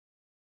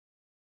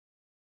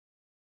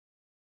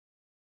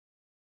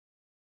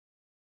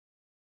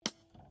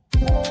So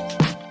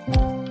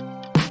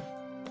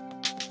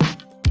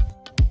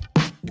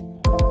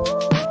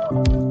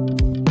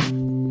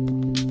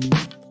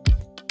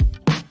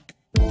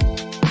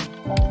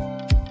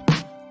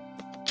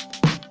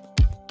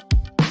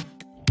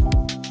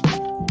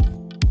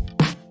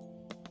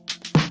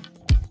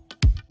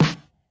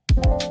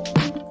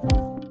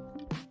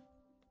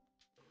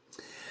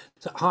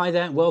hi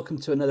there, welcome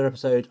to another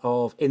episode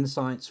of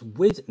Insights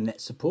with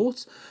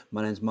NetSupport.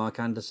 My name's Mark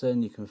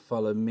Anderson. You can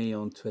follow me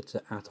on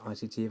Twitter at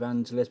ICT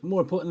Evangelist. More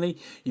importantly,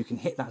 you can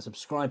hit that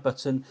subscribe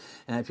button.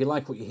 If you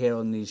like what you hear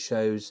on these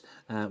shows,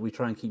 we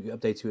try and keep you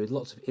updated with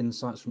lots of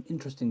insights from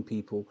interesting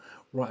people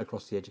right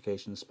across the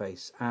education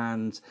space.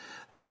 And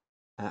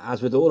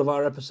as with all of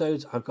our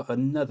episodes, I've got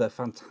another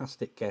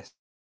fantastic guest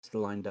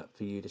lined up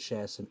for you to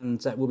share some,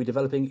 and we'll be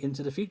developing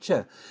into the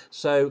future.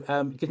 So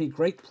it gives me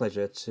great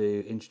pleasure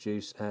to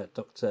introduce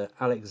Dr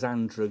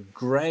Alexandra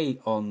Gray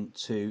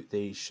onto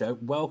the show.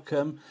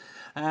 Welcome,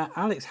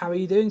 Alex. How are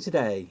you doing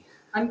today?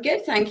 I'm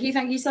good, thank you.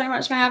 Thank you so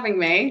much for having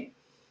me.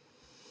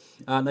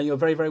 No, you're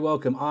very, very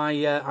welcome.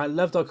 I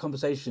loved our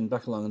conversation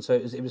back along, and so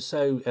it was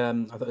so.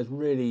 I thought it was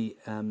really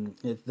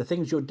the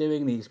things you're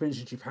doing, the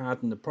experiences you've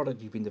had, and the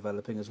product you've been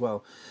developing as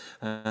well.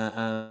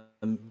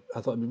 I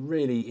thought it'd be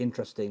really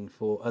interesting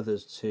for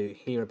others to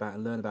hear about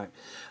and learn about.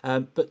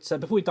 But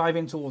before we dive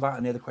into all that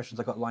and the other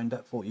questions I got lined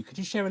up for you, could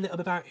you share a little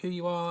bit about who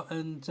you are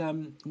and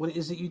what it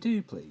is that you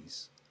do,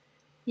 please?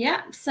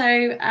 Yeah,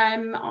 so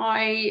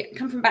I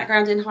come from a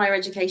background in higher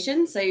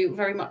education, so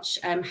very much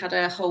had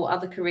a whole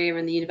other career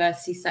in the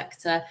university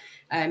sector,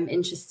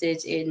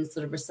 interested in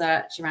sort of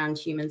research around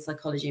human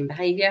psychology and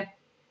behaviour.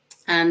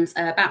 And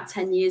about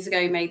 10 years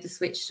ago, made the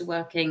switch to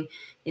working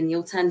in the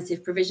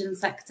alternative provision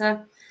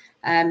sector.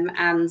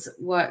 And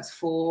worked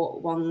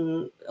for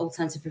one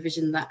alternative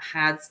provision that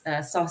had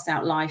started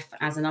out life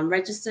as an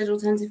unregistered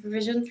alternative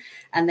provision.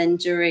 And then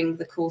during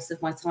the course of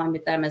my time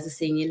with them as a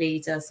senior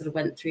leader, sort of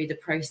went through the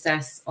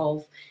process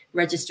of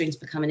registering to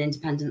become an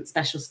independent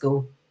special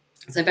school.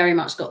 So very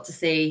much got to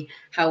see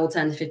how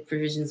alternative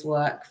provisions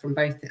work from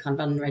both the kind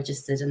of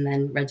unregistered and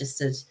then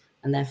registered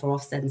and therefore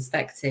Ofsted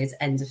inspected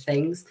end of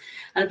things.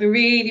 And I've been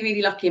really,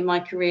 really lucky in my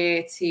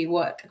career to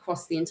work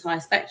across the entire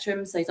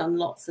spectrum. So I've done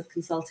lots of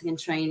consulting and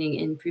training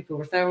in pupil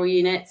referral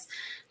units,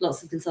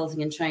 lots of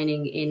consulting and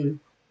training in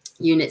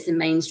units in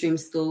mainstream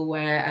school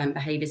where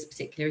behaviour is a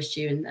particular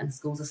issue and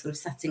schools are sort of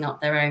setting up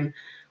their own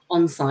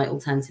on-site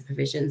alternative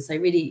provision. So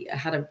really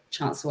had a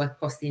chance to work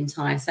across the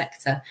entire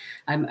sector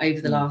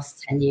over the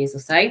last 10 years or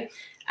so.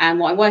 And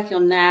what I'm working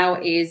on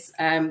now is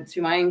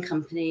through my own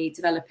company,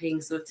 developing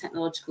sort of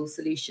technological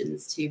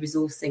solutions to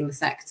resourcing the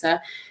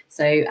sector.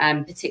 So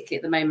particularly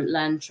at the moment,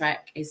 LearnTrek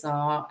is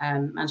our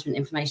management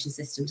information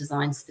system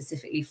designed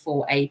specifically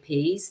for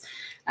APs.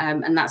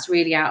 And that's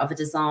really out of a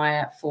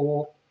desire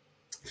for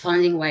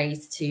finding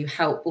ways to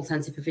help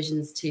alternative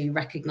provisions to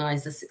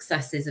recognise the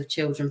successes of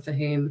children for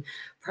whom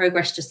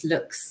progress just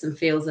looks and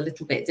feels a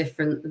little bit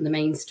different than the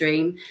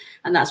mainstream.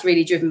 And that's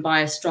really driven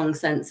by a strong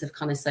sense of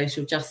kind of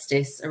social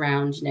justice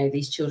around, you know,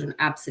 these children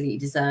absolutely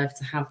deserve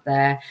to have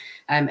their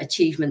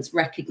achievements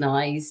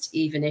recognised,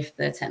 even if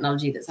the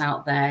technology that's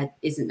out there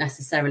isn't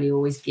necessarily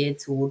always geared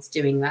towards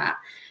doing that.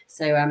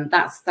 So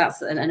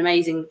that's an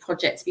amazing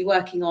project to be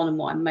working on and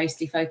what I'm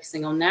mostly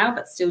focusing on now,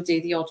 but still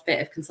do the odd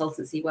bit of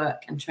consultancy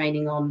work and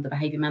training on the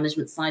behaviour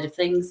management side of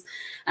things.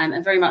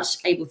 And very much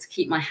able to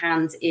keep my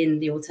hand in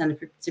the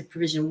alternative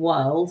provision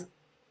world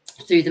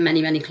through the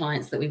many, many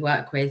clients that we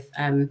work with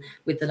the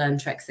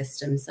LearnTrek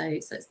system. So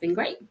it's been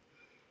great.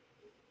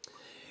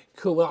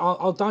 Cool. Well,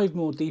 I'll dive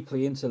more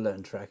deeply into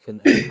LearnTrek and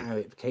how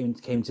it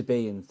came to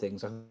be and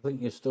things. I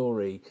think your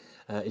story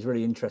is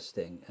really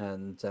interesting,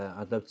 and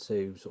I'd love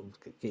to sort of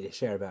get you to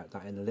share about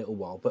that in a little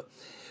while. But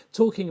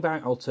talking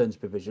about alternative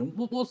provision,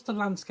 what's the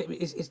landscape?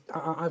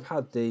 I've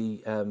had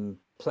the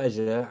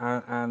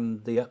pleasure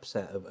and the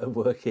upset of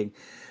working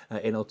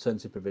in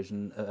alternative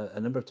provision a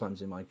number of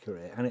times in my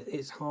career, and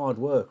it's hard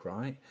work,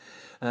 right?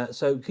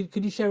 So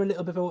could you share a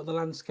little bit about what the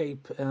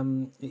landscape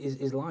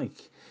is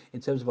like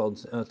in terms of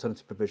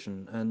alternative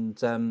provision,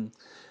 and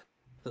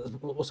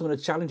what some of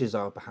the challenges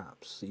are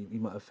perhaps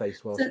you might have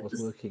faced whilst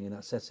working in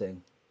that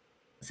setting?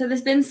 So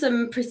there's been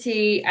some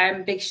pretty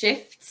big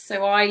shifts.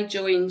 So I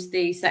joined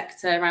the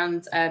sector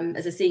around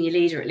as a senior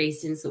leader, at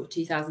least in sort of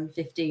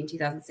 2015,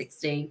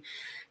 2016.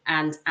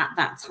 And at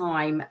that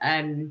time,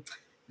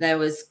 there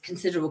was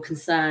considerable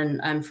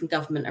concern from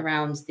government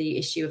around the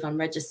issue of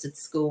unregistered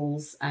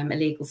schools,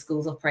 illegal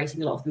schools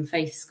operating, a lot of them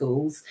faith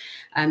schools,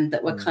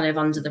 that were kind of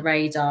under the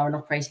radar and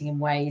operating in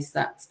ways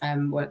that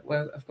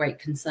were of great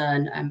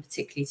concern,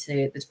 particularly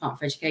to the Department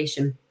for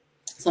Education.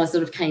 So I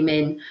sort of came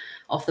in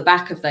off the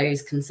back of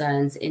those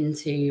concerns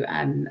into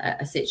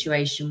a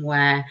situation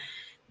where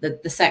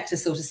the sector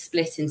sort of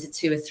split into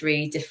 2 or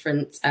 3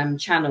 different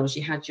channels.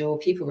 You had your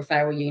pupil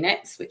referral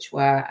units, which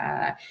were,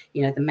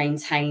 the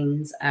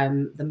maintained,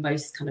 the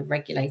most kind of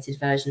regulated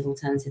version of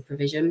alternative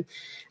provision.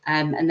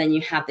 And then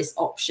you had this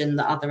option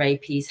that other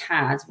APs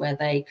had, where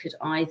they could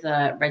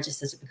either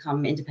register to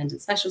become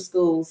independent special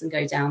schools and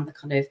go down the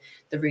kind of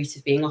the route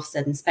of being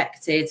Ofsted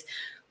inspected,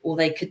 or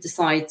they could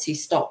decide to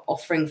stop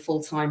offering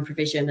full-time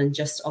provision and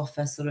just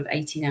offer sort of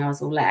 18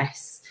 hours or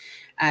less.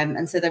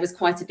 And so there was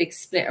quite a big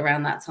split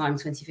around that time,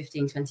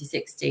 2015,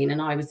 2016. And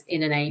I was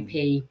in an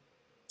AP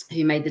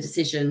who made the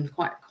decision,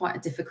 quite a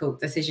difficult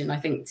decision, I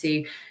think,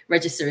 to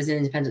register as an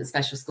independent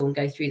special school and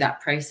go through that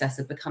process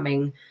of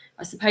becoming,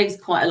 I suppose,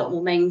 quite a lot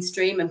more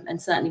mainstream,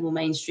 and certainly more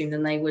mainstream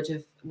than they would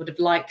have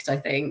liked, I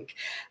think.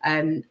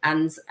 And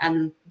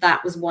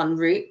that was one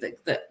route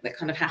that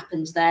kind of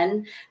happened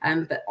then.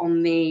 But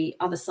on the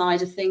other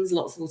side of things,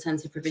 lots of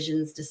alternative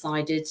provisions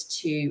decided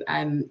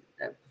to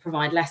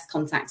provide less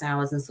contact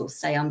hours and sort of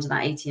stay under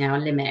that 18-hour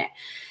limit,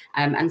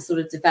 and sort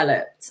of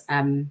developed,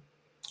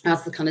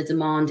 as the kind of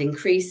demand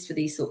increased for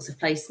these sorts of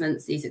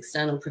placements, these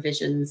external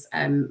provisions,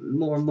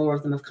 more and more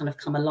of them have kind of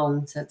come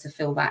along to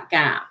fill that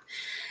gap.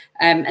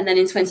 And then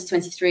in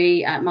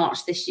 2023,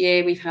 March this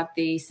year, we've had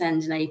the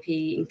SEND and AP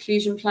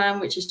inclusion plan,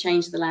 which has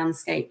changed the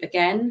landscape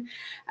again.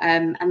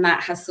 And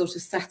that has sort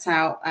of set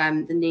out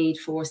the need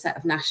for a set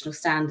of national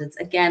standards,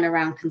 again,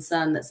 around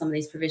concern that some of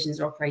these provisions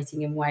are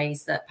operating in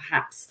ways that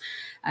perhaps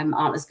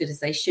aren't as good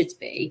as they should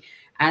be.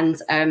 And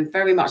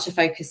very much a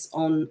focus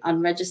on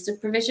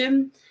unregistered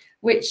provision,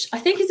 which I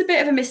think is a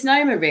bit of a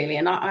misnomer, really.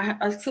 And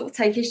I sort of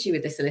take issue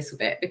with this a little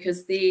bit,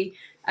 because the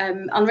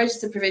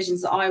unregistered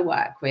provisions that I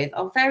work with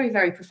are very,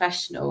 very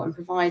professional and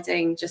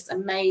providing just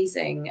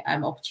amazing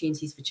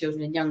opportunities for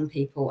children and young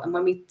people. And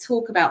when we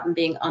talk about them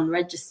being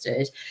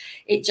unregistered,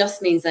 it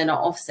just means they're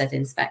not Ofsted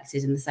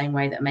inspected in the same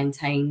way that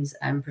maintained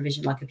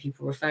provision like a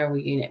pupil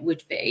referral unit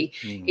would be.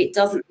 It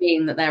doesn't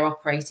mean that they're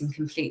operating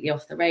completely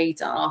off the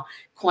radar.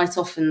 Quite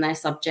often they're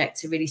subject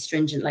to really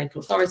stringent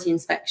local authority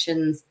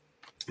inspections.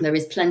 There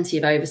is plenty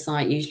of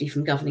oversight, usually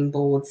from governing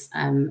boards,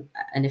 and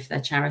if they're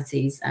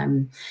charities,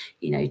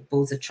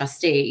 boards of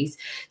trustees.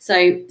 So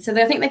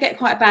I think they get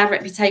quite a bad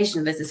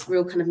reputation. There's this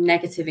real kind of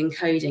negative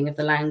encoding of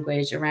the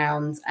language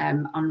around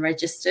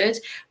unregistered,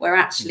 where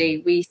actually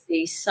we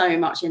see so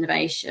much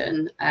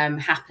innovation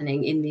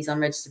happening in these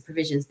unregistered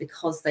provisions,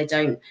 because they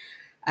don't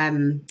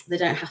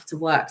have to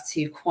work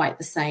to quite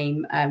the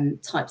same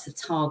types of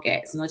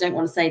targets. And I don't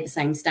want to say the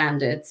same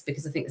standards,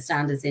 because I think the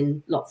standards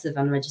in lots of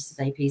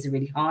unregistered APs are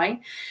really high,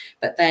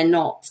 but they're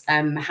not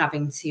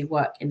having to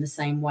work in the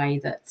same way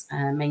that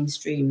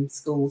mainstream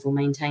schools or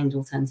maintained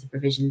alternative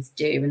provisions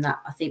do. And that,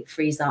 I think,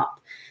 frees up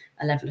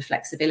a level of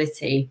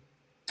flexibility.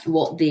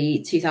 What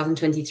the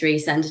 2023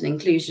 SEND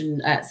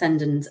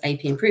and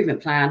AP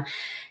improvement plan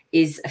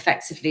is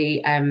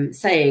effectively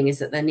saying is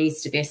that there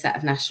needs to be a set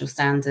of national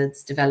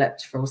standards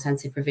developed for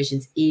alternative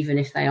provisions, even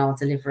if they are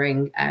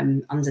delivering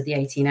under the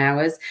 18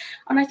 hours.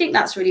 And I think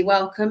that's really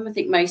welcome. I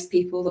think most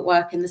people that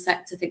work in the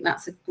sector think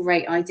that's a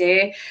great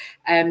idea,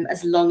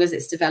 as long as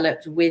it's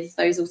developed with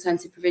those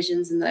alternative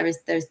provisions and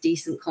there's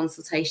decent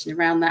consultation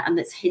around that, and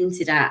that's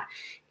hinted at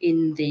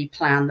in the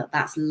plan that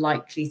that's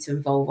likely to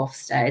involve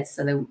Ofsted.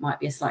 So there might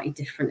be a slightly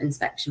different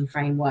inspection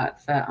framework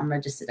for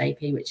unregistered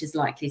AP, which is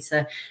likely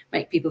to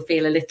make people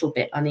feel a little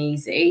bit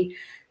uneasy.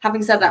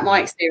 Having said that,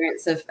 my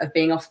experience of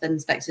being Ofsted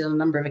inspected on a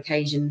number of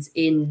occasions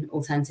in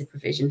alternative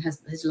provision has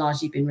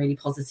largely been really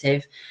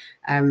positive.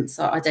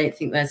 So I don't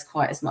think there's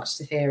quite as much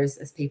to fear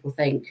as people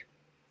think.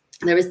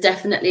 There is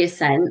definitely a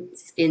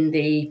sense in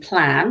the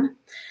plan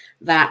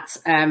that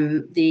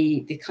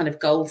the kind of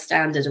gold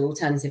standard of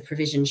alternative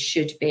provision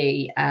should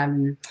be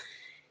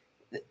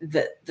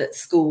that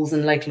schools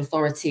and local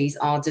authorities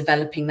are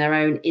developing their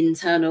own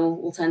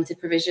internal alternative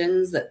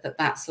provisions,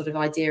 that sort of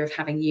idea of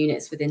having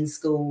units within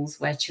schools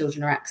where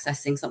children are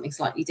accessing something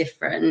slightly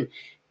different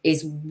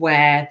is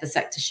where the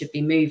sector should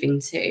be moving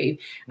to.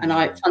 And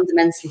I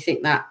fundamentally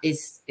think that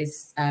is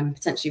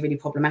potentially really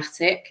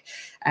problematic,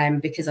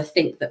 because I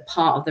think that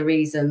part of the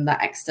reason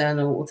that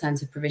external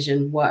alternative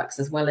provision works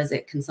as well as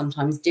it can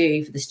sometimes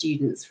do for the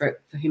students for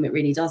whom it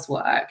really does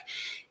work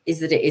is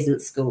that it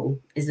isn't school,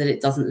 is that it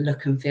doesn't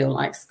look and feel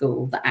like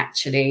school, that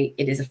actually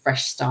it is a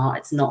fresh start.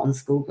 It's not on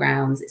school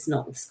grounds, it's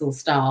not with school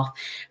staff.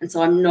 And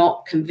so I'm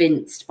not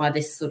convinced by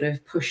this sort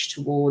of push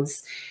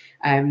towards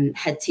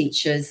head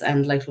teachers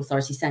and local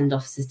authority SEND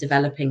officers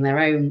developing their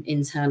own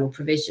internal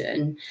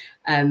provision,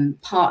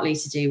 partly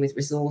to do with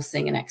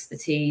resourcing and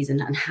expertise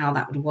and how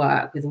that would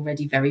work with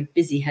already very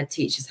busy head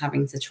teachers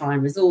having to try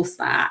and resource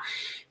that,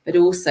 but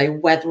also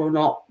whether or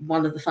not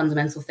one of the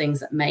fundamental things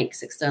that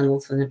makes external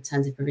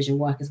alternative provision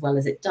work as well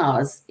as it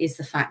does is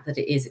the fact that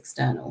it is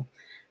external.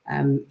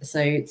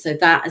 So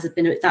that has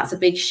been that's a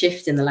big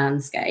shift in the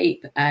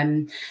landscape,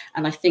 and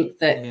I think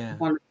that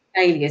one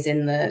failures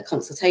in the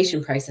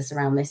consultation process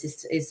around this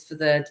is for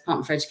the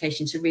Department for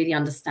Education to really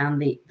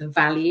understand the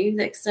value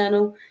that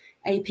external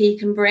AP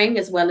can bring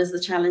as well as the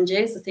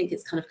challenges. I think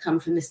it's kind of come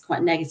from this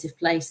quite negative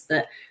place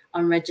that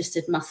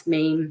unregistered must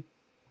mean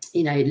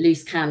you know,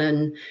 loose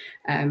cannon,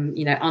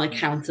 you know,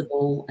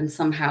 unaccountable and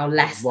somehow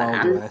less Wild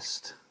than.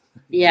 West.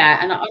 Yeah,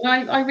 and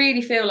I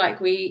really feel like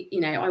we, you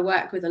know, I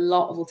work with a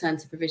lot of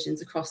alternative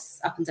provisions across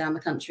up and down the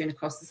country and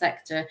across the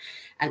sector,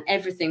 and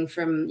everything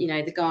from, you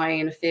know, the guy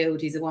in a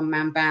field who's a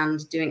one-man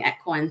band doing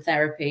equine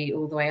therapy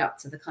all the way up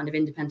to the kind of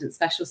independent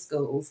special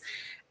schools.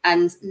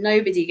 And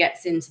nobody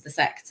gets into the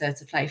sector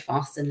to play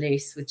fast and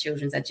loose with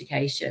children's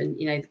education.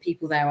 You know, the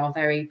people there are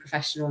very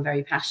professional and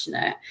very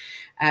passionate.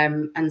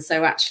 And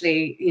so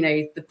actually, you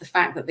know, the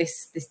fact that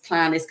this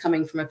plan is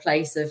coming from a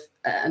place of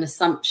an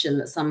assumption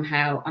that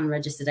somehow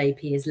unregistered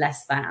AP is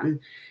less than,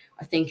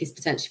 I think is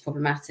potentially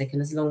problematic.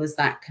 And as long as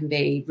that can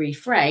be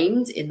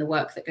reframed in the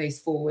work that goes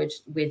forward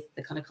with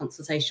the kind of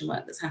consultation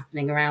work that's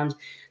happening around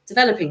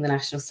developing the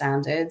national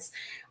standards,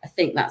 I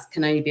think that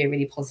can only be a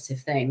really positive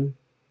thing.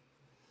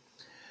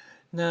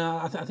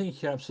 No, I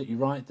think you're absolutely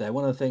right there.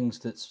 One of the things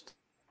that's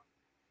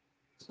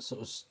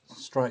sort of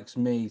strikes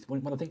me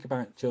when I think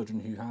about children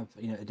who have,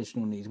 you know,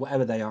 additional needs,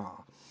 whatever they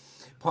are,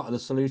 part of the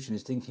solution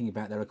is thinking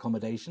about their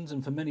accommodations.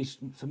 And for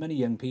many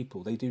young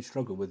people, they do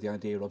struggle with the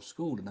idea of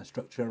school and that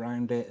structure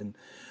around it and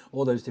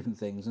all those different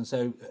things. And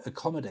so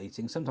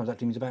accommodating sometimes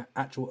actually means about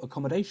actual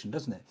accommodation,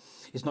 doesn't it?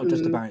 It's not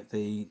just about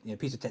the, you know,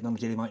 piece of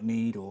technology they might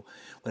need or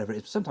whatever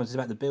it is. Sometimes it's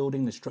about the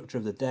building, the structure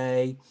of the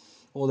day,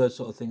 all those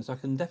sort of things. I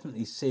can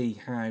definitely see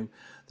how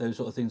those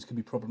sort of things can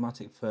be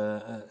problematic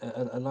for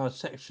a large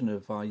section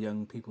of our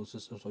young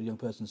people's or young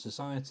person's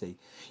society.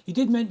 You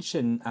did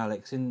mention,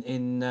 Alex,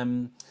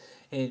 in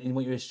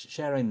what you were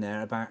sharing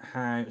there about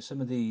how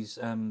some of these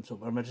sort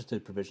of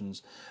unregistered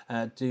provisions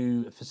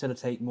do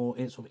facilitate more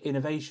sort of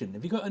innovation.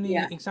 Have you got any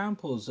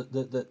examples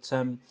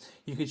that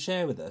you could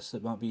share with us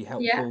that might be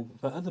helpful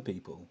for other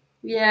people?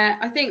 Yeah,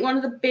 I think one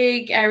of the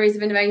big areas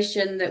of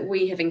innovation that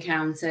we have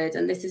encountered,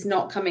 and this is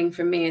not coming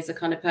from me as a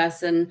kind of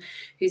person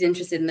who's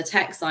interested in the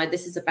tech side,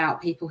 this is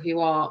about people who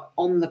are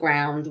on the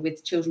ground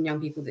with children, young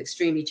people with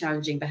extremely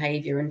challenging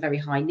behaviour and very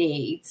high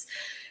needs.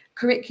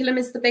 Curriculum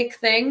is the big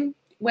thing.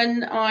 When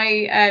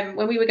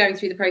we were going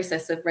through the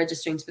process of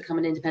registering to become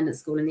an independent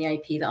school in the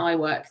AP that I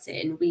worked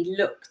in, we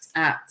looked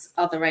at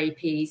other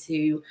APs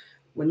who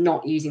were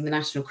not using the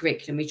national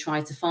curriculum. We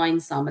tried to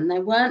find some, and there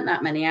weren't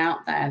that many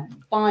out there.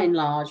 By and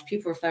large,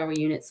 pupil referral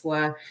units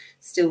were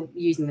still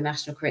using the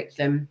national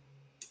curriculum.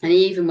 And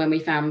even when we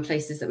found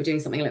places that were doing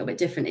something a little bit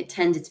different, it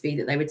tended to be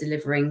that they were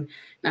delivering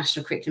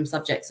national curriculum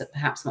subjects at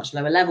perhaps much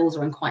lower levels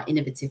or in quite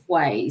innovative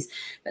ways.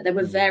 But there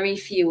were very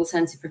few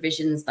alternative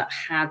provisions that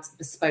had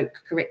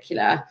bespoke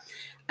curricula.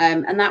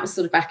 And that was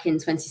sort of back in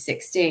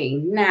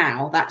 2016.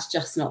 Now, that's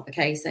just not the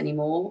case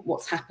anymore.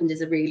 What's happened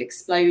is a real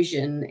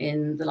explosion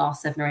in the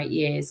last 7 or 8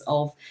 years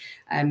of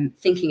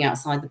thinking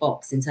outside the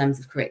box in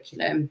terms of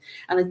curriculum.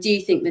 And I do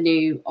think the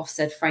new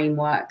Ofsted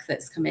framework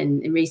that's come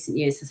in recent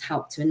years has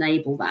helped to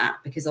enable that,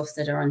 because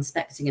Ofsted are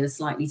inspecting in a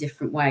slightly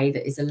different way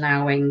that is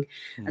allowing,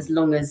 as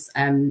long as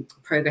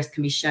progress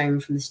can be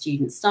shown from the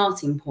student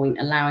starting point,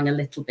 allowing a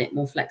little bit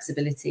more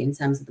flexibility in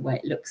terms of the way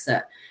it looks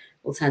at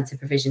alternative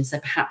provision. So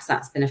perhaps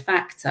that's been a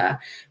factor,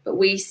 but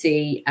we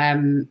see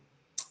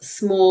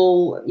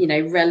small, you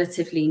know,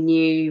 relatively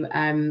new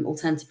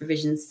alternative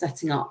provisions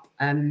setting up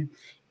and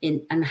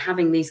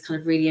having these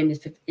kind of really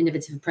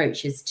innovative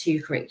approaches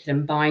to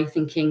curriculum by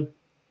thinking,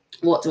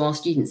 what do our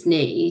students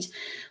need?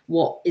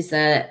 What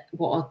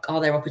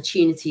are their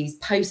opportunities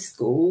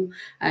post-school,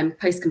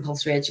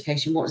 post-compulsory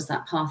education? What does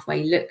that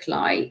pathway look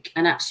like?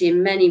 And actually,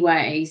 in many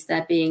ways,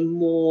 they're being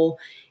more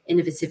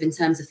innovative in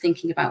terms of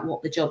thinking about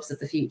what the jobs of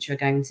the future are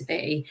going to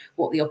be,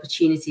 what the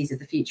opportunities of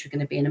the future are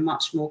going to be in a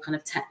much more kind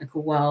of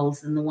technical world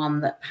than the one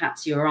that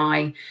perhaps you or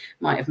I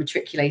might have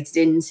matriculated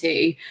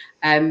into.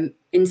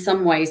 In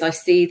some ways, I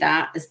see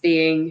that as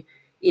being,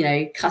 you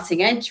know,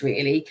 cutting edge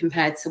really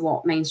compared to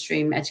what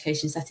mainstream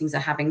education settings are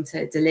having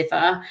to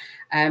deliver.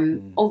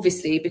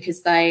 Obviously,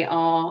 because they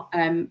are,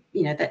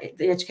 you know,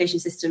 the education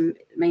system,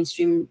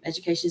 mainstream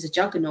education is a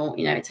juggernaut.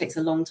 You know, it takes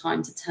a long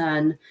time to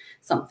turn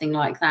something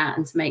like that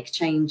and to make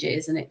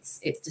changes, and it's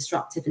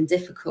disruptive and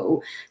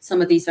difficult.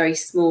 Some of these very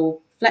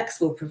small,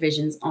 flexible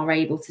provisions are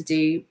able to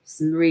do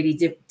some really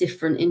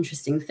different,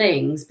 interesting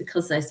things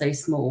because they're so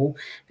small,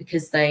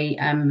 because they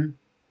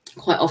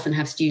quite often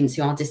have students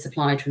who are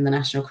disapplied from the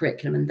national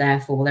curriculum, and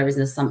therefore there is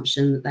an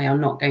assumption that they are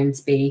not going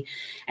to be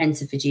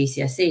entered for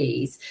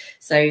GCSEs.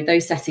 So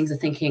those settings are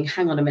thinking,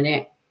 hang on a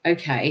minute,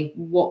 okay,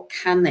 what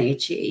can they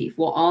achieve?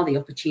 What are the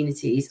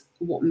opportunities?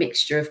 What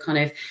mixture of kind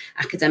of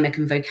academic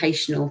and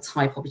vocational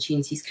type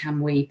opportunities can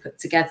we put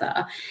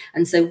together?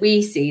 And so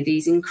we see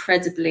these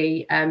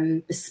incredibly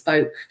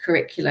bespoke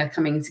curricula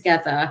coming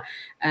together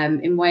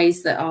in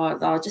ways that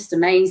are just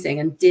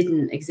amazing and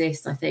didn't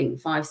exist, I think,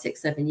 5,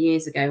 6, 7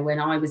 years ago when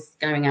I was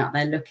going out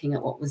there looking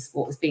at what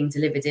was being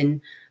delivered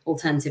in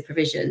alternative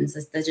provisions.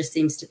 There just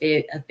seems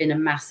to have been a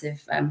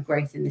massive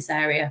growth in this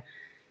area.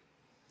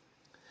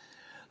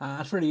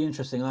 That's really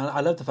interesting.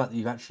 I love the fact that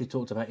you've actually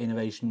talked about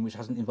innovation which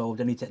hasn't involved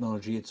any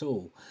technology at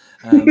all.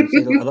 So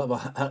a lot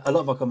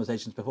of our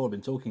conversations before have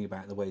been talking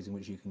about the ways in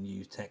which you can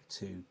use tech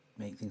to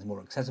make things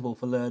more accessible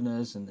for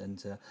learners and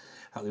to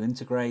help them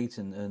integrate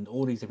and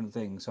all these different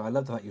things. So I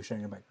love the fact you're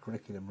sharing about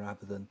curriculum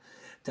rather than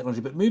technology.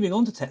 But moving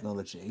on to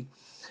technology,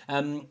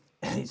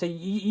 so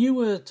you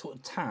were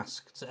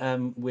tasked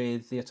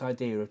with the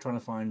idea of trying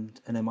to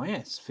find an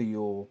MIS for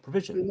your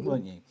provision,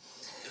 weren't you?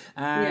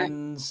 Yeah.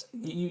 And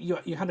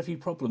you had a few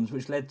problems,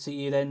 which led to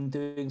you then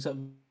doing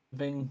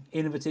something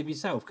innovative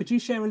yourself. Could you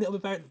share a little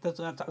bit about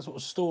that sort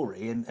of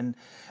story and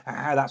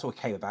how that sort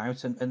of came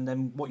about, and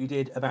then what you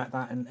did about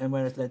that, and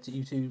where it led to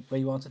you to where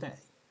you are today?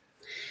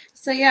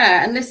 So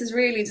yeah, and this has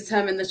really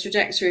determined the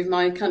trajectory of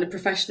my kind of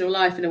professional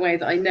life in a way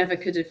that I never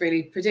could have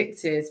really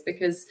predicted,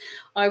 because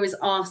I was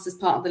asked as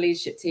part of the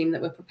leadership team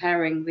that were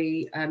preparing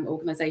the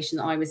organisation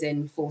that I was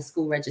in for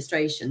school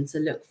registration to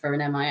look for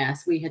an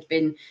MIS. We had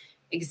been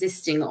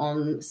existing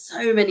on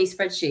so many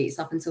spreadsheets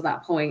up until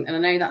that point, and I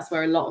know that's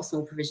where a lot of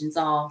small provisions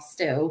are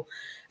still,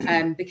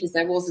 because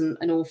there wasn't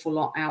an awful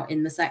lot out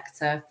in the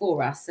sector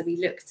for us. So we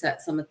looked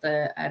at some of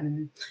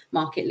the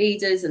market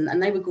leaders,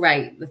 and they were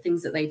great. The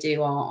things that they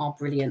do are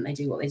brilliant. They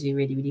do what they do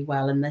really, really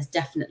well, and there's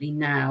definitely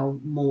now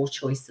more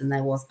choice than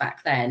there was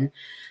back then.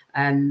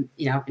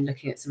 You know, I've been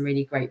looking at some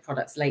really great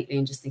products lately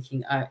and just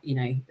thinking, you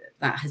know,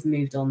 that has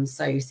moved on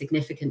so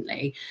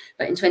significantly.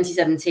 But in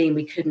 2017,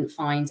 we couldn't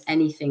find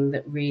anything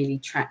that really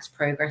tracked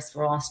progress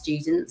for our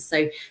students.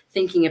 So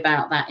thinking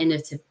about that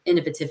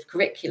innovative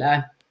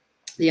curricula,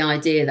 the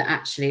idea that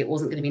actually it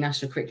wasn't going to be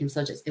national curriculum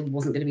subjects, it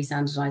wasn't going to be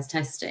standardized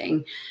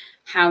testing.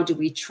 How do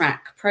we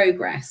track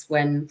progress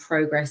when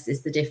progress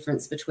is the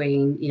difference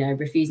between, you know,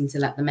 refusing to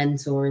let the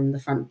mentor in the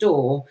front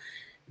door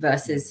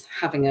versus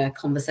having a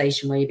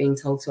conversation where you're being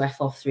told to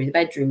F off through the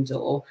bedroom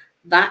door?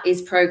 That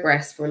is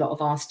progress for a lot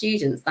of our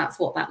students. That's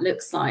what that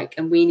looks like.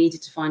 And we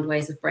needed to find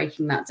ways of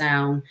breaking that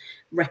down,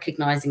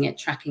 recognizing it,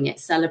 tracking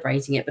it,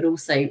 celebrating it, but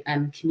also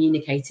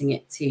communicating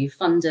it to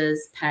funders,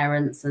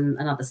 parents, and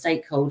other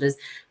stakeholders,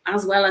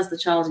 as well as the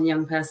child and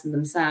young person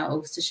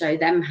themselves, to show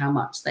them how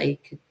much they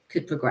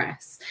could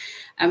progress.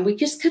 And we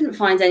just couldn't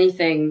find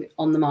anything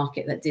on the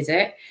market that did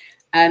it.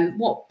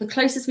 What the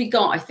closest we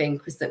got, I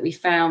think, was that we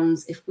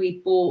found if we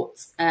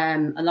bought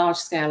a large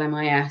scale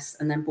MIS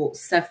and then bought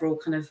several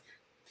kind of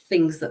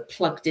things that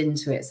plugged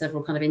into it,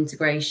 several kind of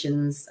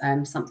integrations,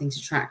 something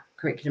to track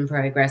curriculum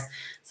progress,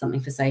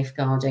 something for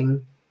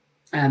safeguarding,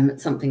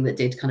 something that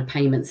did kind of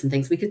payments and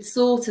things, we could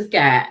sort of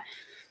get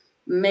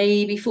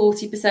maybe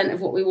 40%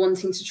 of what we're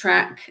wanting to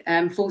track,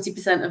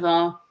 40% of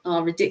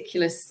our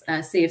ridiculous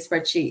sea of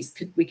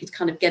spreadsheets, we could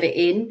kind of get it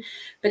in,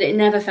 but it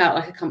never felt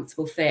like a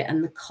comfortable fit,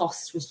 and the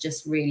cost was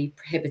just really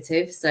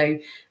prohibitive. So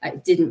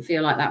it didn't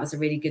feel like that was a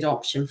really good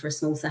option for a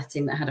small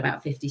setting that had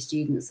about 50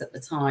 students at the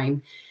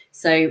time.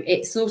 So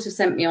it sort of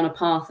sent me on a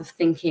path of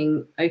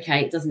thinking,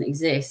 okay, it doesn't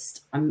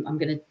exist. I'm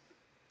going to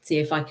see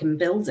if I can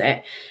build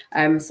it.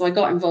 So I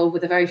got involved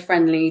with a very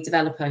friendly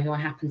developer who I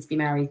happen to be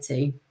married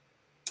to,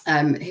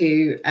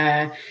 who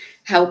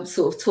helped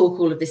sort of talk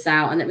all of this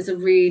out. And it was a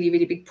really,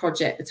 really big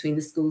project between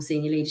the school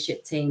senior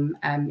leadership team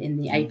in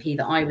the AP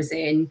that I was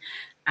in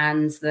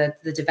and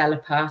the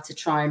developer to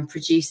try and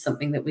produce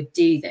something that would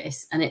do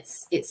this. And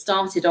it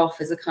started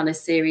off as a kind of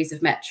series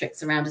of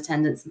metrics around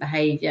attendance and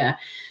behaviour,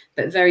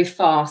 but very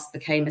fast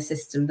became a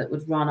system that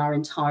would run our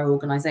entire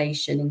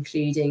organisation,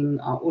 including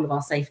all of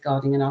our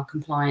safeguarding and our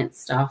compliance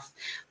stuff,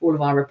 all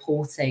of our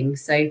reporting.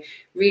 So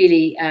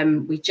really,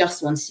 we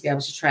just wanted to be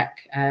able to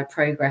track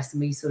progress,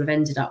 and we sort of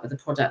ended up with a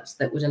product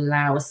that would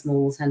allow a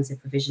small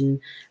alternative provision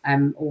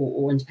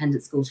or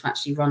independent school to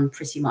actually run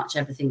pretty much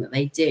everything that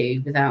they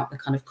do without the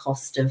kind of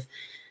cost of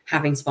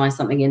having to buy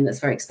something in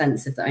that's very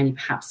expensive that only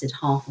perhaps did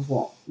half of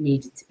what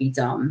needed to be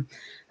done.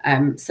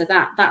 So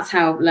that's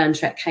how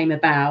LearnTrek came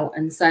about,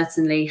 and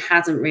certainly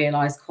hadn't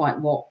realised quite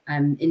what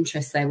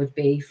interest there would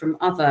be from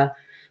other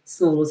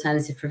small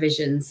alternative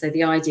provisions. So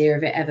the idea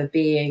of it ever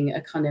being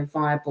a kind of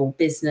viable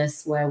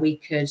business where we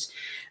could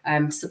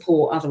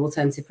support other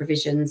alternative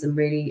provisions and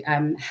really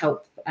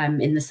help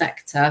in the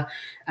sector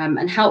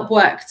and help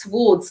work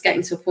towards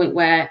getting to a point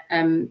where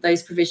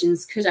those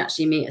provisions could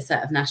actually meet a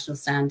set of national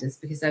standards,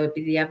 because there would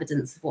be the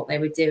evidence of what they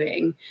were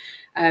doing.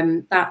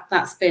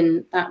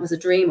 That was a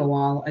dream a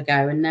while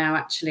ago, and now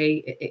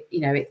actually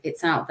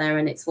it's out there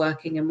and it's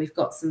working, and we've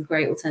got some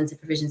great alternative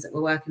provisions that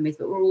we're working with,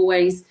 but we're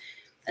always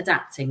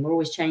adapting, we're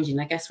always changing.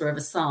 I guess we're of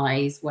a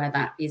size where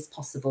that is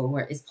possible,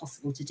 where it is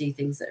possible to do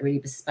things that are really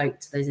bespoke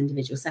to those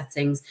individual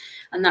settings.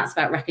 And that's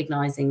about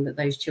recognizing that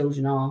those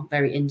children are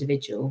very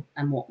individual,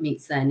 and what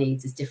meets their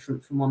needs is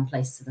different from one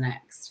place to the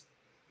next.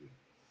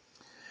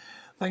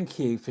 Thank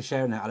you for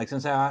sharing that, Alex.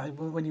 And so,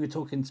 when you were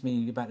talking to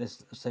me about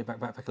this, say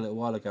back a little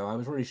while ago, I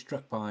was really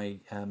struck by,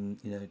 you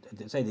know,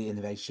 say the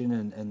innovation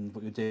and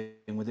what you're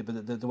doing with it,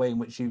 but the way in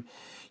which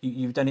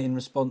you've done it in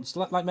response,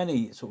 like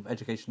many sort of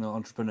educational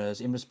entrepreneurs,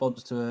 in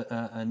response to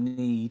a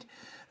need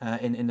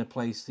in the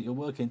place that you're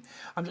working.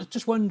 I'm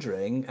just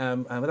wondering,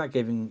 without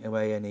giving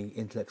away any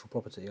intellectual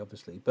property,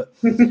 obviously, but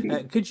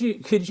could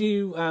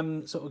you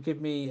sort of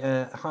give me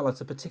highlight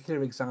a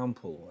particular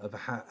example of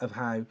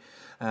how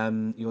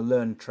your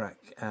LearnTrek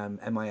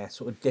MIS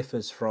sort of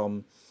differs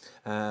from,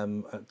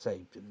 I'd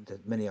say,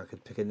 many I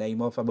could pick a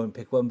name of. I won't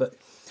pick one, but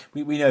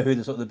we know who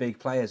the sort of the big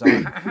players are.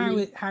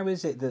 How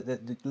is it that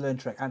the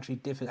LearnTrek actually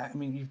differs? I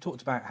mean, you've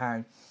talked about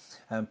how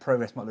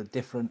progress might look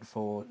different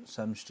for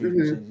some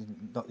students,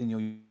 not in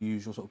your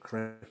usual sort of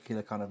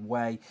curricular kind of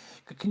way.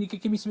 Can you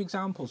give me some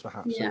examples,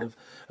 perhaps, Yeah.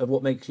 of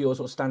what makes yours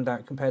sort of stand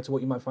out compared to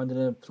what you might find in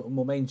a sort of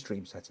more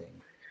mainstream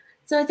setting?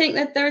 So I think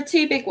that there are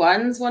two big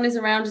ones. One is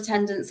around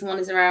attendance and one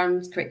is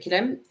around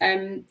curriculum.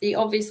 The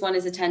obvious one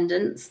is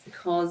attendance,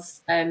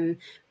 because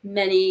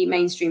many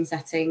mainstream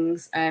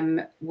settings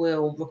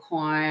will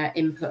require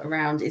input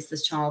around, is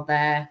this child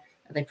there?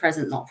 Are they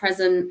present, not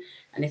present?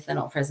 And if they're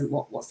not present,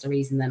 what's the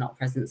reason they're not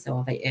present? So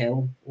are they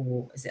ill,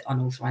 or is it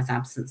unauthorized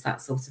absence,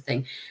 that sort of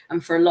thing?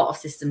 And for a lot of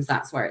systems,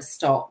 that's where it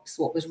stops.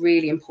 What was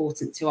really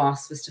important to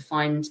us was to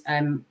find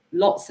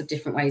lots of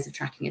different ways of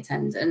tracking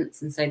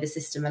attendance. And so the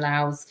system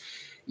allows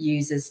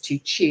users to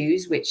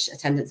choose which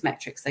attendance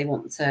metrics they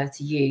want to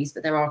use,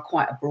 but there are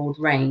quite a broad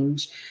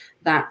range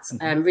that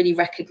really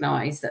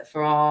recognise that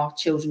for our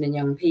children and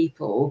young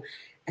people,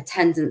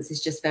 attendance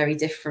is just very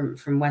different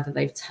from whether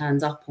they've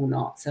turned up or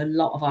not. So a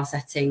lot of our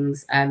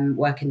settings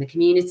work in the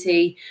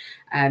community.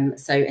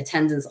 So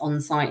attendance on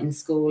site in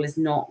school is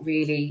not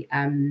really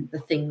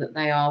the thing that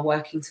they are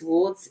working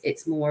towards.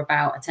 It's more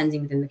about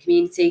attending within the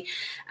community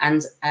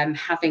and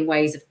having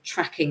ways of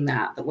tracking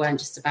that weren't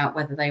just about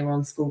whether they were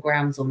on school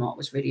grounds or not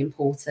was really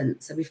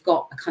important. So we've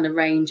got a kind of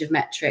range of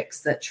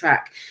metrics that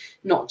track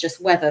not just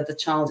whether the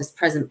child is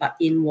present, but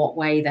in what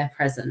way they're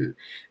present.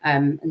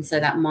 And so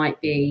that might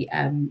be,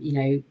 you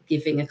know,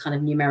 giving a kind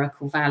of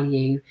numerical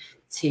value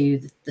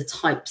to the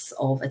types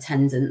of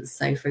attendance.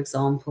 So, for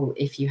example,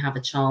 if you have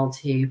a child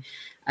who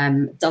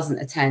doesn't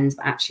attend,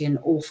 but actually an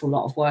awful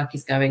lot of work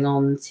is going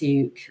on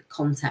to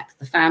contact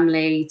the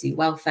family, do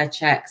welfare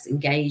checks,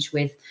 engage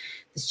with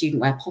the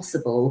student where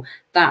possible,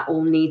 that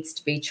all needs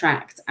to be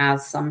tracked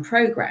as some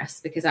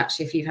progress. Because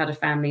actually, if you've had a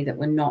family that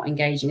were not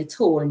engaging at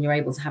all and you're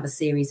able to have a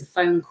series of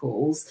phone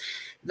calls,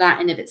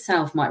 that in of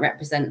itself might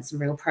represent some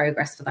real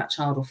progress for that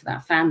child or for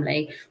that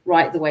family,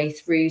 right the way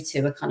through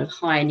to a kind of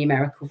higher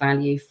numerical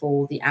value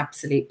for the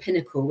absolute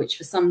pinnacle, which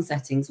for some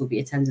settings will be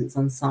attendance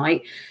on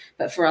site,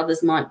 but for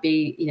others might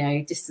be, you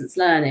know, distance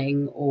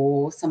learning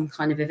or some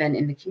kind of event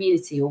in the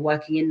community or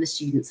working in the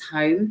student's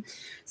home.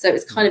 So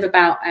it's kind of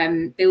about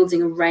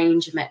building a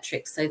range of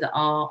metrics so that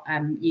our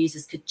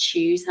users could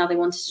choose how they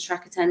wanted to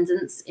track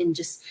attendance, in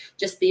just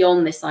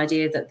beyond this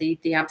idea that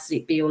the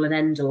absolute be all and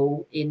end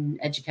all in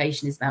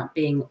education is about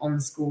being on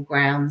school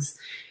grounds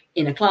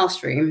in a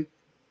classroom,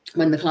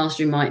 when the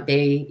classroom might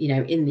be, you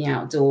know, in the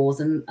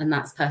outdoors, and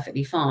that's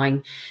perfectly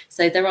fine.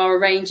 So there are a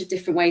range of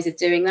different ways of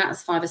doing that.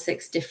 It's 5 or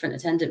 6 different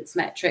attendance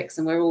metrics,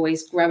 and we're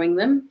always growing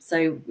them.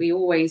 So we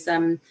always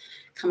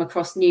come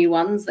across new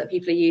ones that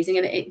people are using,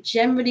 and it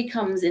generally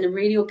comes in a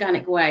really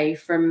organic way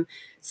from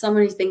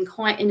someone who's been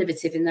quite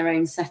innovative in their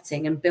own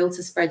setting and built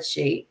a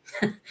spreadsheet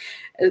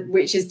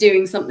which is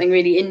doing something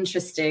really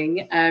interesting,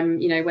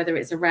 you know, whether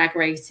it's a RAG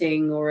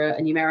rating or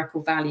a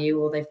numerical value,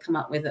 or they've come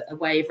up with a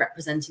way of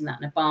representing that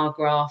in a bar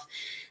graph,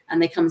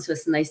 and they come to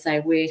us and they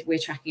say, we're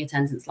tracking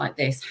attendance like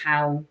this,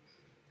 how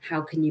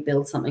can you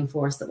build something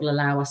for us that will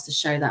allow us to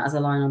show that as a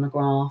line on a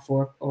graph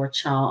or a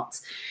chart?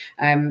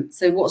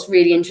 So what's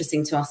really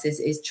interesting to us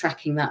is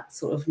tracking that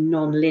sort of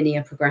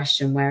non-linear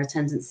progression where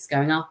attendance is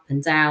going up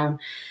and down,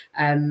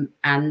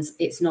 and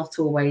it's not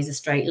always a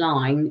straight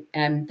line.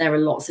 There are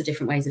lots of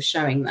different ways of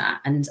showing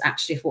that. And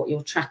actually, if what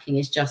you're tracking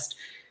is just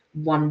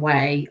one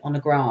way on a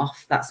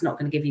graph, that's not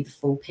going to give you the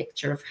full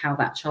picture of how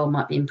that child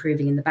might be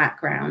improving in the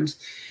background.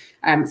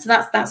 So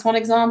that's one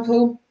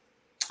example.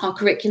 Our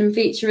curriculum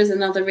feature is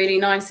another really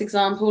nice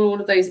example.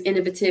 All of those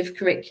innovative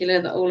curricula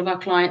that all of our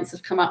clients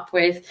have come up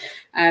with,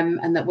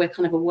 and that we're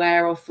kind of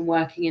aware of from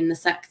working in the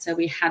sector,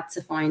 we had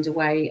to find a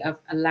way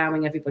of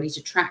allowing everybody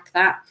to track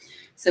that.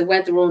 So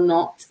whether or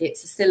not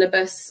it's a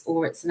syllabus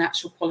or it's an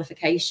actual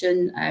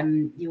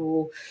qualification,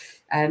 you're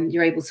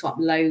able to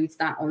upload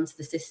that onto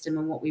the system.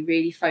 And what we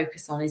really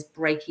focus on is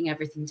breaking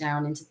everything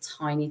down into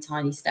tiny,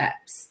 tiny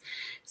steps.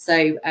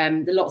 So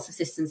the lots of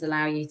systems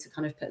allow you to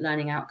kind of put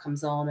learning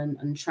outcomes on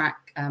and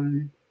track,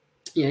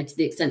 you know, to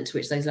the extent to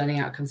which those learning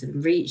outcomes have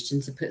been reached,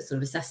 and to put sort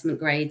of assessment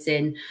grades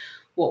in.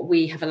 What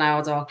we have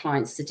allowed our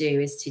clients to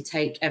do is to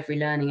take every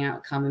learning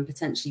outcome and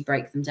potentially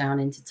break them down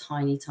into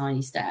tiny,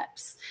 tiny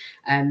steps,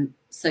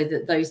 so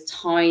that those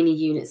tiny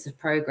units of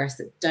progress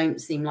that don't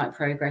seem like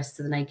progress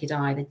to the naked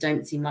eye, they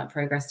don't seem like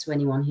progress to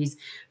anyone who's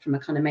from a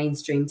kind of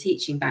mainstream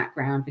teaching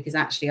background, because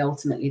actually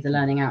ultimately the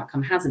learning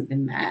outcome hasn't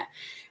been met.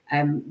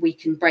 we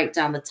can break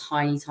down the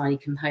tiny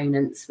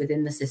components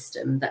within the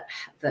system that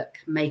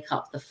make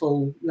up the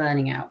full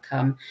learning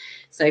outcome.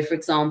 So for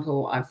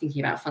example, I'm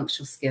thinking about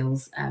functional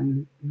skills,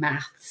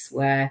 maths,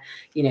 where,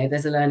 you know,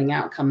 there's a learning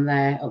outcome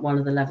there at one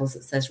of the levels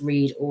that says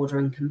read, order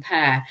and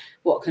compare.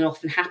 What can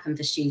often happen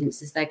for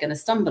students is they're going to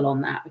stumble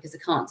on that because they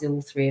can't do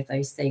all three of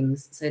those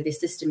things. So this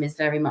system is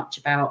very much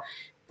about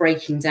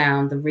breaking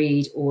down the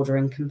read, order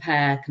and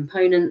compare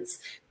components,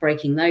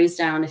 breaking those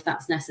down if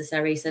that's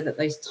necessary, so that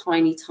those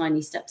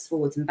tiny steps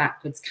forwards and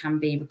backwards can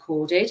be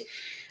recorded.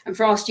 And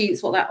for our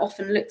students, what that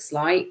often looks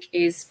like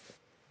is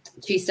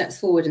 2 steps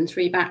forward and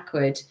 3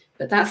 backward,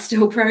 but that's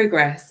still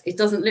progress. It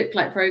doesn't look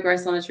like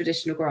progress on a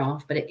traditional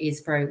graph, but it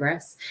is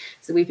progress.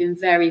 So we've been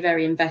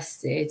very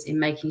invested in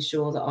making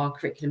sure that our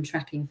curriculum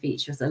tracking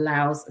features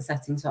allows a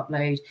setting to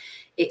upload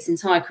its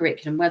entire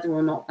curriculum, whether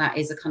or not that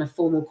is a kind of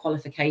formal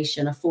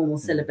qualification, a formal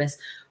syllabus,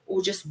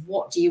 or just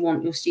what do you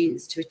want your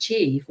students to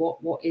achieve?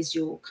 What is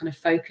your kind of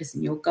focus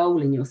and your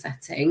goal in your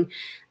setting?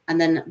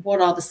 And then what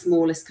are the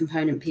smallest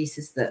component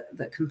pieces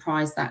that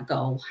comprise that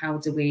goal? How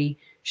do we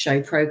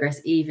show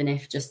progress, even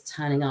if just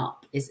turning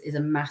up is a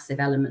massive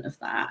element of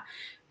that?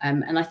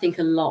 And I think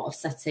a lot of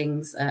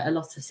settings, a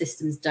lot of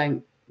systems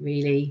don't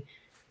really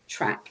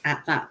track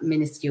at that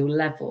minuscule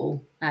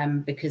level,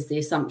 because the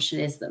assumption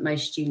is that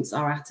most students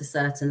are at a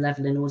certain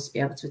level in order to be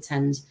able to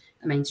attend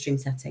a mainstream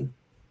setting.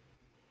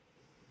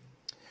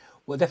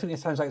 Well, definitely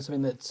sounds like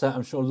something that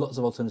I'm sure lots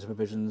of alternative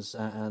provisions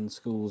and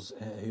schools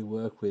who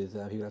work with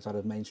people outside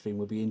of mainstream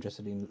would be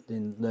interested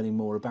in learning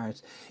more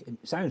about. It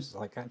sounds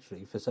like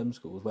actually for some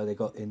schools where they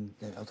got in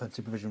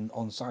alternative provision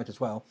on site as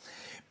well,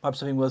 might be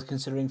something worth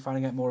considering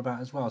finding out more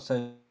about as well.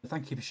 So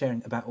thank you for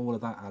sharing about all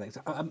of that, Alex.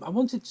 I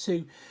wanted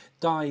to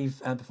dive,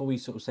 before we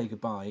sort of say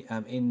goodbye,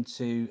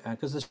 into,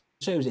 because the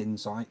show's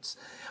insights,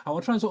 I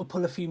want to try and sort of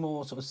pull a few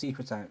more sort of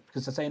secrets out,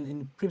 because I say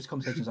in previous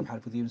conversations I've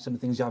had with you and some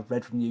of the things I've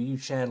read from you,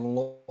 you've shared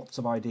lots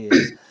of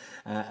ideas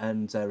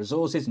and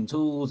resources and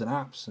tools and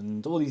apps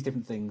and all these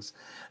different things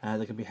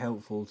that can be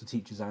helpful to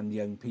teachers and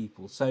young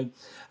people. So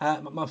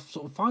my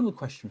sort of final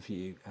question for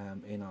you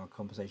in our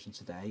conversation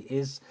today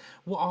is,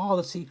 what are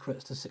the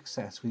secrets to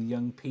success with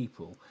young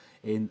people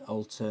in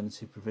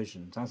alternative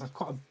provision? That's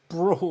quite a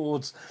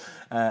broad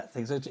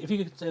thing. So if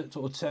you could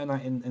sort of turn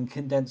that in and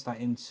condense that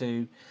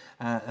into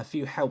a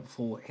few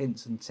helpful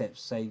hints and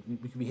tips. Say we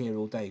could be here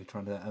all day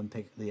trying to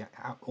unpick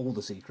all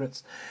the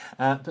secrets,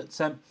 but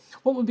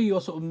what would be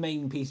your sort of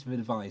main piece of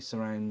advice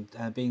around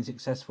being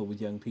successful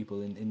with young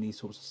people in these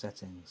sorts of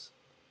settings?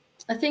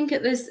 I think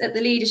at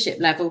the leadership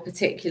level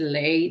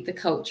particularly, the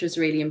culture is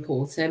really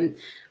important.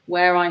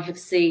 Where I have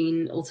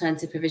seen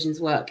alternative provisions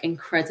work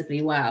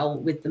incredibly well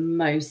with the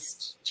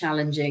most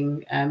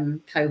challenging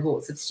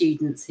cohorts of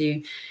students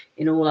who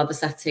in all other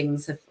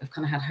settings have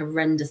kind of had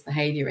horrendous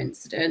behaviour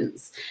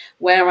incidents.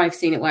 Where I've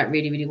seen it work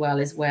really well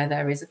is where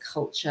there is a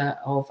culture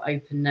of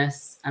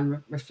openness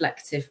and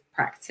reflective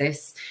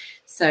practice.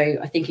 So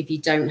I think if you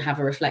don't have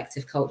a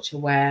reflective culture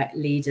where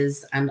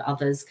leaders and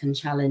others can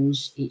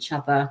challenge each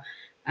other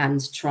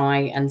and try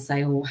and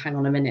say, oh, hang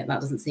on a minute,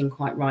 that doesn't seem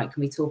quite right, can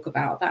we talk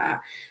about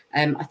that?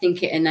 I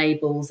think it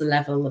enables a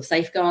level of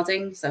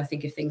safeguarding. So I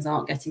think if things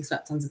aren't getting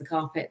swept under the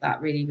carpet, that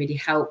really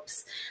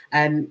helps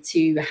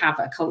to have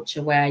a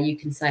culture where you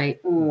can say,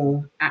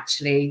 oh,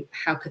 actually,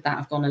 how could that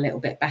have gone a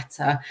little bit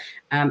better?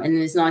 And in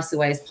as nice a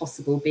way as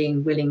possible,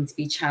 being willing to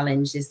be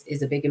challenged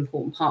is a big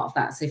important part of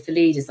that. So for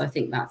leaders, I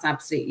think that's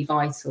absolutely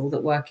vital,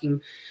 that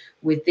working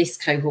with this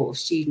cohort of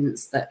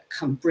students that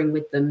can bring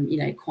with them, you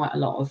know, quite a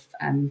lot of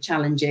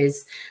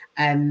challenges.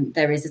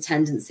 There is a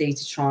tendency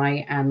to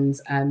try and,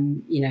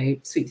 you know,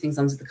 sweep things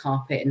under the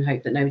carpet and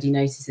hope that nobody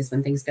notices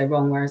when things go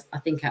wrong. Whereas I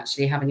think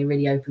actually having a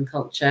really open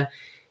culture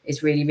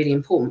is really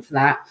important for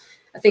that.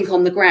 I think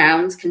on the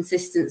ground,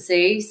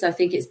 consistency. So I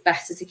think it's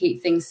better to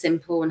keep things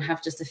simple and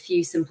have just a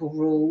few simple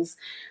rules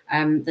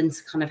than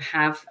to kind of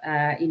have,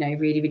 you know,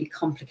 really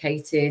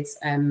complicated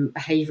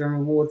behaviour and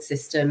reward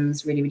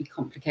systems, really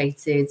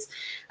complicated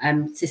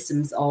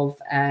systems of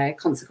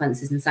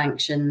consequences and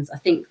sanctions. I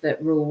think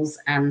that rules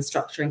and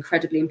structure are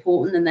incredibly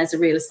important. And there's a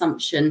real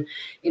assumption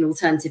in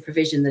alternative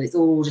provision that it's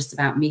all just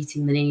about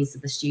meeting the needs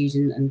of the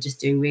student and just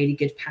doing really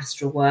good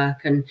pastoral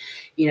work and,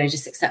 you know,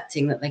 just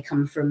accepting that they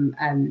come from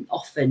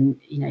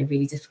often, you know,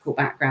 really difficult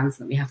backgrounds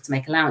and that we have to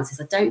make allowances.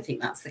 I don't think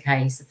that's the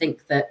case. I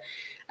think that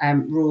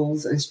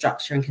rules and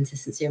structure and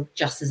consistency are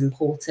just as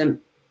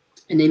important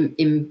and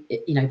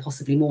you know,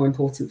 possibly more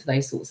important for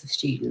those sorts of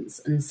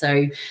students. And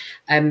so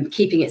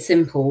keeping it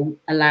simple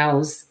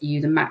allows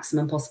you the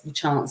maximum possible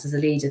chance as a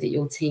leader that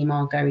your team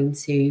are going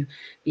to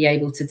be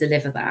able to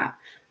deliver that.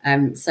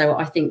 So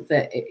I think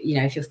that, you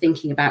know, if you're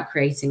thinking about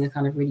creating a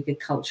kind of really good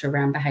culture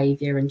around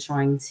behaviour and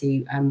trying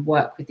to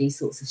work with these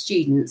sorts of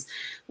students,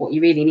 what you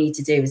really need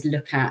to do is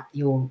look at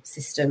your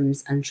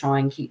systems and try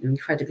and keep them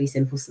incredibly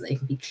simple so that they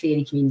can be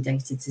clearly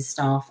communicated to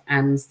staff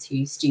and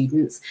to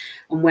students.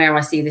 And where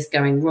I see this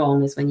going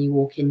wrong is when you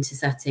walk into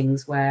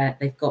settings where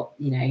they've got,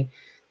 you know,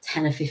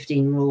 10 or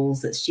 15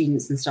 rules that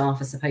students and staff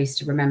are supposed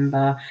to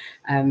remember,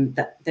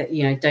 that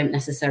you know, don't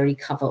necessarily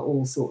cover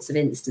all sorts of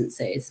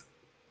instances.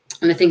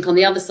 And I think on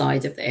the other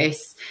side of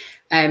this,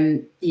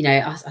 you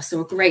know, I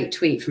saw a great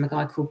tweet from a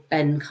guy called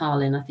Ben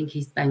Carlin. I think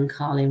he's Ben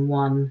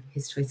Carlin1,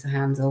 his Twitter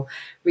handle,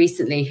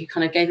 recently, who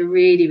kind of gave a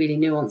really, really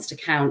nuanced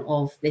account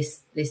of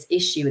this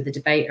issue with the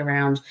debate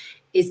around,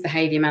 is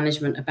behaviour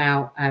management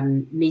about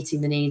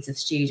meeting the needs of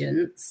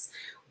students,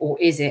 or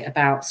is it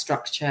about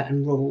structure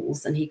and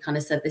rules? And he kind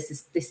of said, this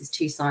is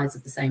two sides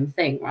of the same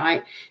thing,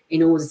 right?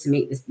 In order to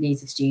meet the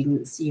needs of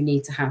students, you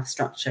need to have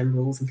structure and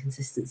rules and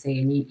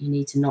consistency, and you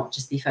need to not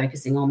just be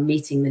focusing on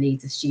meeting the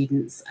needs of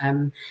students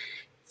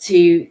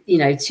to, you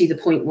know, to the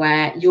point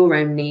where your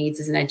own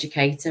needs as an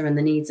educator and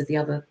the needs of the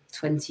other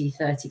 20,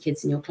 30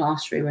 kids in your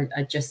classroom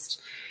are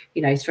just,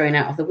 you know, thrown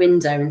out of the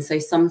window. And so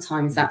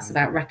sometimes that's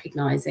about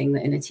recognizing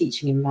that in a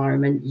teaching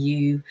environment,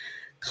 you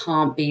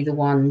can't be the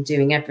one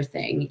doing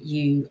everything.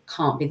 You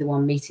can't be the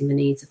one meeting the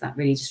needs of that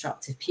really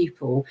disruptive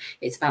pupil.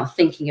 It's about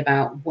thinking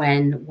about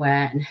when,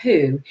 where, and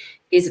who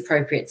is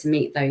appropriate to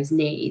meet those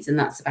needs. And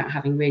that's about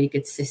having really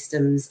good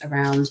systems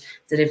around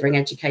delivering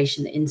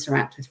education that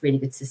interact with really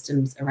good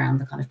systems around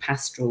the kind of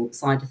pastoral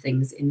side of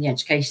things in the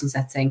education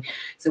setting.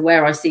 So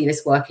where I see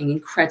this working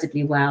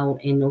incredibly well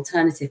in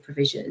alternative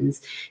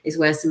provisions is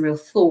where some real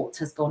thought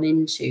has gone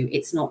into,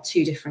 it's not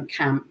two different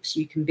camps.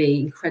 You can be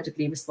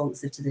incredibly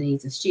responsive to the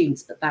needs of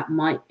students, but that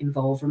might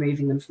involve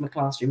removing them from a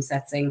classroom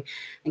setting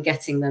and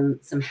getting them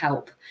some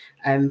help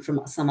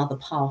from some other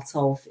part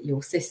of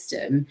your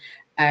system.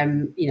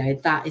 You know,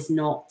 that is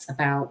not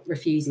about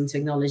refusing to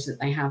acknowledge that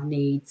they have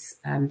needs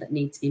that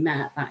need to be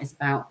met. That is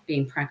about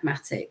being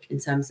pragmatic in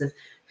terms of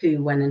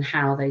who, when, and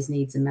how those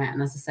needs are met.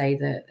 And as I say,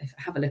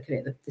 have a look at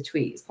it, the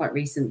tweet is quite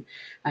recent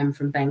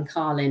from Ben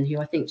Carlin,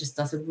 who I think just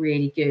does a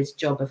really good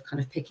job of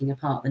kind of picking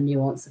apart the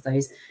nuance of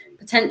those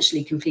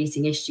potentially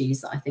competing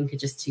issues that I think are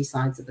just two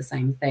sides of the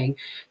same thing.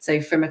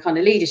 So from a kind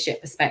of leadership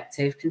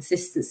perspective,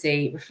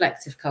 consistency,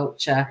 reflective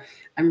culture,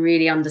 and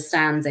really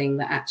understanding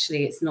that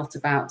actually it's not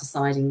about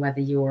deciding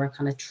whether you're a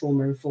kind of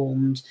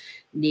trauma-informed,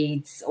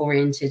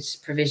 needs-oriented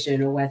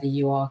provision, or whether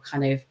you are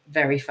kind of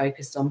very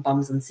focused on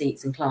bums and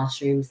seats in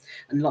classrooms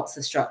and lots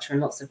of structure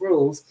and lots of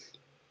rules.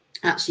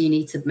 Actually, you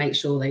need to make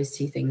sure those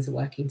two things are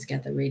working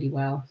together really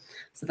well.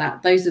 So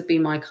those would be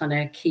my kind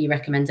of key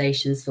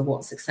recommendations for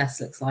what success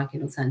looks like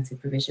in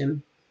alternative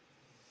provision.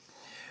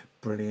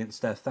 Brilliant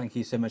stuff. Thank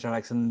you so much,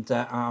 Alex. And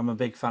I'm a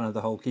big fan of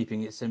the whole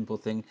keeping it simple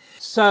thing.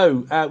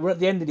 So we're at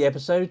the end of the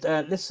episode.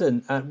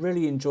 Listen,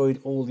 really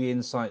enjoyed all the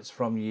insights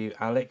from you,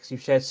 Alex.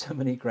 You've shared so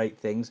many great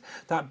things.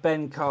 That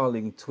Ben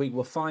Carling tweet,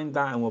 we'll find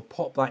that and we'll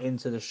pop that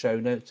into the show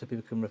notes so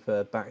people can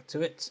refer back to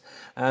it.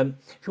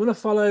 If you want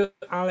to follow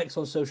Alex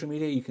on social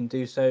media, you can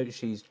do so.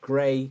 She's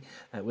Gray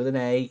with an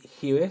A,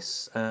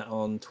 Huis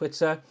on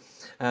Twitter.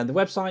 The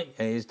website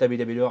is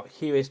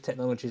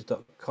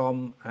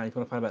www.huistechnologies.com, and if you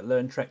want to find out about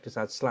LearnTrek, just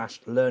add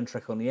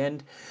 /LearnTrek on the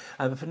end.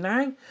 But for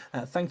now,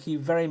 thank you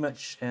very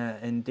much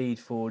indeed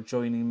for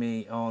joining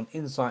me on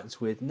Insights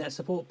with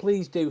NetSupport.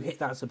 Please do hit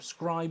that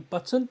subscribe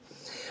button,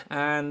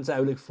 and I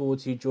look forward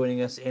to you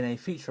joining us in a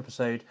future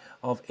episode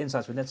of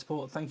Insights with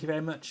NetSupport. Thank you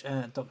very much,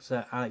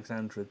 Dr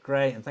Alexandra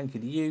Gray, and thank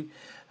you to you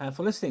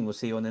for listening. We'll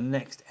see you on the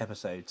next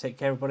episode. Take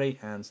care, everybody,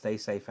 and stay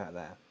safe out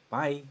there.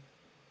 Bye.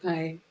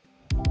 Bye.